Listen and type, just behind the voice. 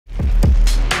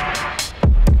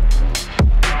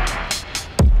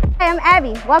I'm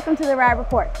Abby. Welcome to the Riot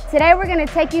Report. Today we're going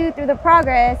to take you through the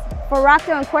progress for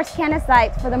Rockdale and Corsicana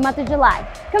sites for the month of July.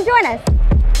 Come join us.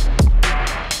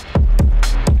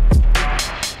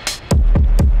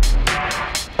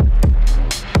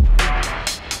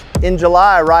 In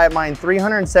July, Riot mined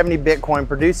 370 Bitcoin,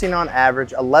 producing on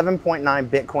average 11.9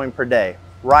 Bitcoin per day.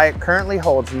 Riot currently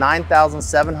holds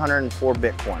 9,704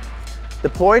 Bitcoin.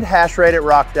 Deployed hash rate at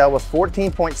Rockdale was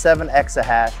 14.7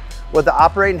 exahash, with the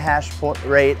operating hash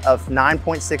rate of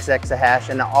 9.6 exahash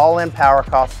and an all-in power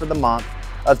cost for the month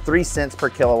of 3 cents per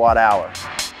kilowatt hour.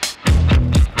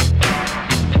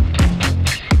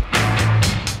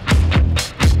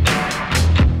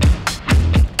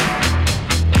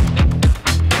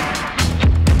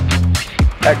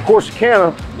 At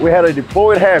Corsicana, we had a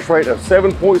deployed hash rate of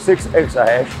 7.6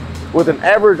 exahash with an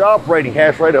average operating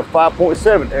hash rate of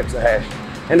 5.7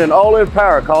 exahash and an all-in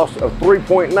power cost of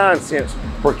 3.9 cents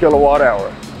per kilowatt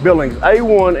hour. Buildings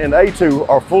A1 and A2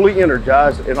 are fully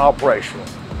energized and operational.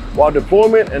 While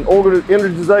deployment and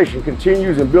energization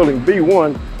continues in Building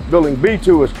B1, Building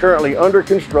B2 is currently under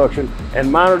construction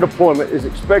and minor deployment is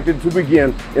expected to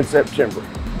begin in September.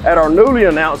 At our newly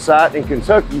announced site in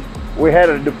Kentucky, we had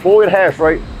a deployed hash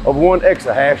rate of 1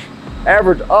 exahash,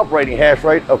 average operating hash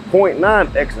rate of 0.9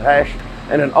 exahash,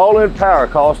 and an all-in power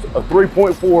cost of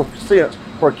 3.4 cents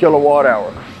per kilowatt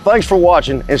hour. Thanks for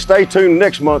watching and stay tuned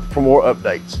next month for more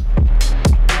updates.